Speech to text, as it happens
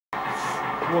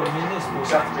What, you mean this ball?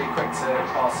 You have to be quick to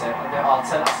pass it. And I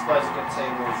suppose a good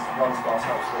team with runs pass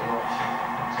helps a bit more.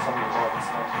 Something like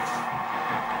that.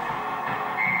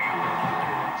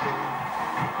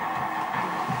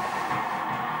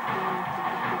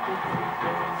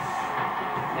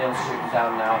 Neil's shooting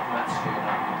down now, Matt's shooting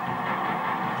up.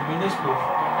 You mean this ball?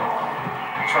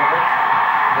 Sorry?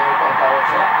 Neil got a goal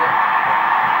at it, yeah.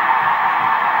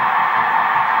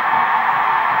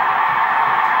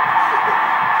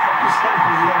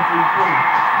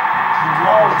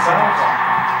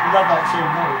 You love that tune,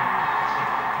 no?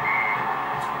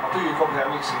 I'll do your copy that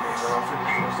mixing bit where I'll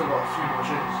finish it. I've still got a few more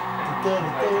tunes.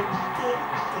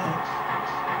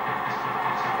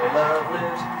 Where love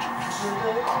lives.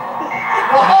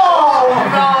 Oh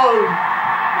no!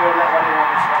 We'll let one in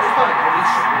this one. It's not a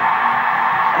release it.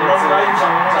 A long range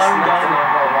on an own That's goal. not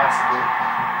well, right to do.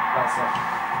 That's it.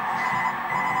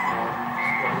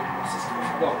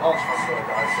 Well, last one, sorry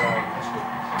guys, that's good.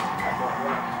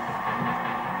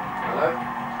 Hello?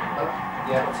 Hello?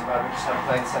 Yeah, not too bad. We just have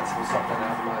playing sensible stuff in there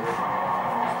at the moment.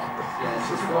 Yeah, it's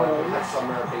just fine. We've had some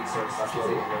pizza and stuff. She's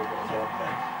eating a little bit as well.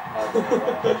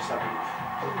 Just having...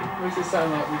 Makes it sound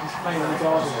like we're just playing in the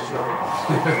garden. Just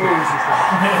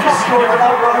scored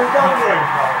another own goal here.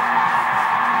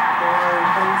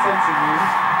 Playing sensibly.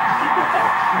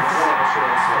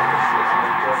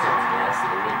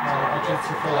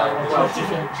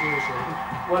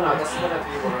 Well, no, that's whenever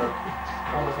you want to...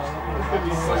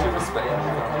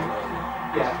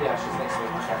 Yeah, she's next to me.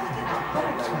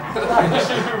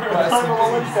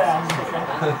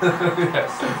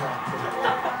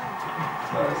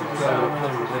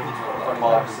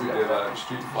 Like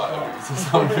Street Fighter movies or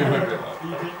something with it.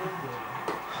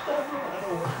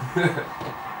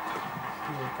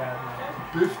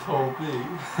 Biff told me.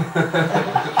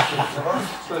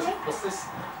 What's this?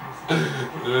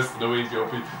 The rest of the week you'll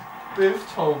be. Biff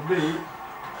told me.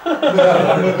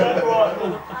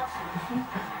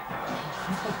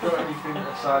 Got anything to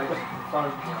say? Phone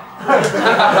me up.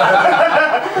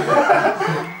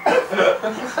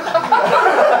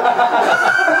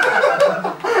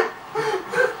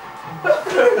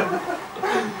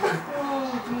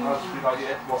 I'll just be like,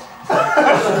 yeah, what?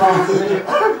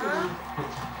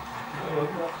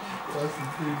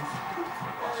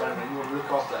 So, mate, you want to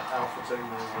look after Alpha team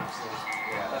and all that stuff.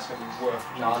 Yeah, that's going to be worth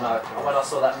it. No, I know. When I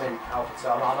saw that mint Alpha 2,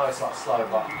 I know it's like slow,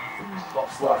 but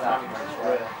box like that.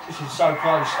 Yeah. This is so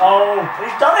close. Oh,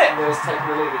 he's done it! There's taking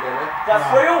the lead again, eh? That's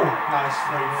 3-all. No, it's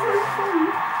 3-0.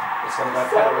 It's going to go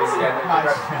penalties again.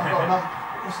 Nice. I've got enough.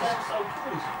 What's that so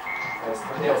close?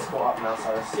 Neil's caught up now,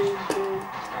 so it's...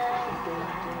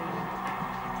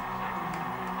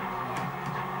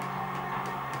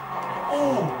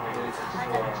 Oh!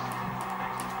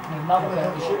 Another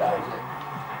penalty shootout, is it?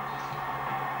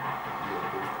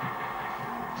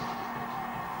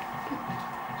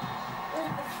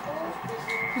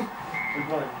 Good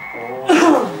one.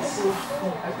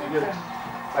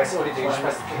 Basically, what do you do? You just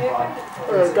press the pink button.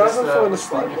 Guys, I'm falling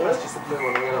asleep. You press just the blue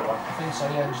one and the yellow one. I think so,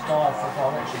 yeah, just dive for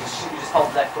direction. You just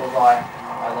hold left or right,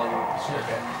 and then shoot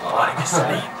it.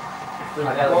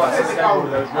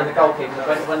 And the goalkeeper,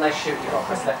 when they shoot, you've got to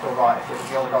press left or right.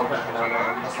 If you're on the goalkeeper now,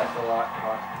 press left or right.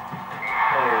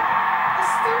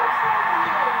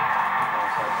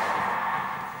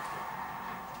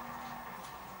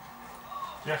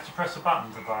 Do you have to press a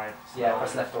button to buy? Yeah,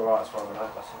 press left or right as well.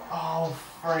 Oh,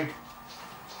 freak.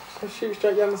 Just shoot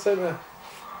straight down the centre.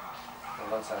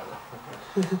 Don't say that.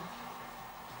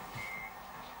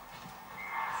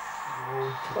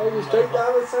 Oh, straight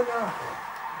down the centre.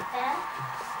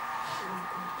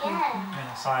 In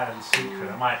a silent secret,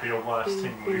 it might be your worst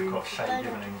team where you've got Shay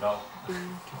Given in goal.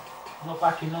 Not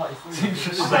back in 93. Seems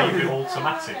to save it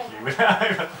automatically without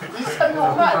even... I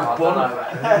don't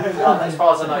know. As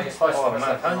far as I know, you're supposed to press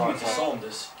left or right.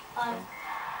 Saunders.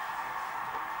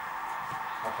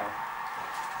 Okay.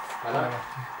 Hello?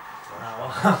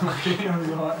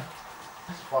 Right.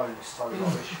 This phone is so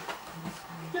rubbish.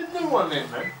 There's no one in,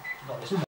 man. Not this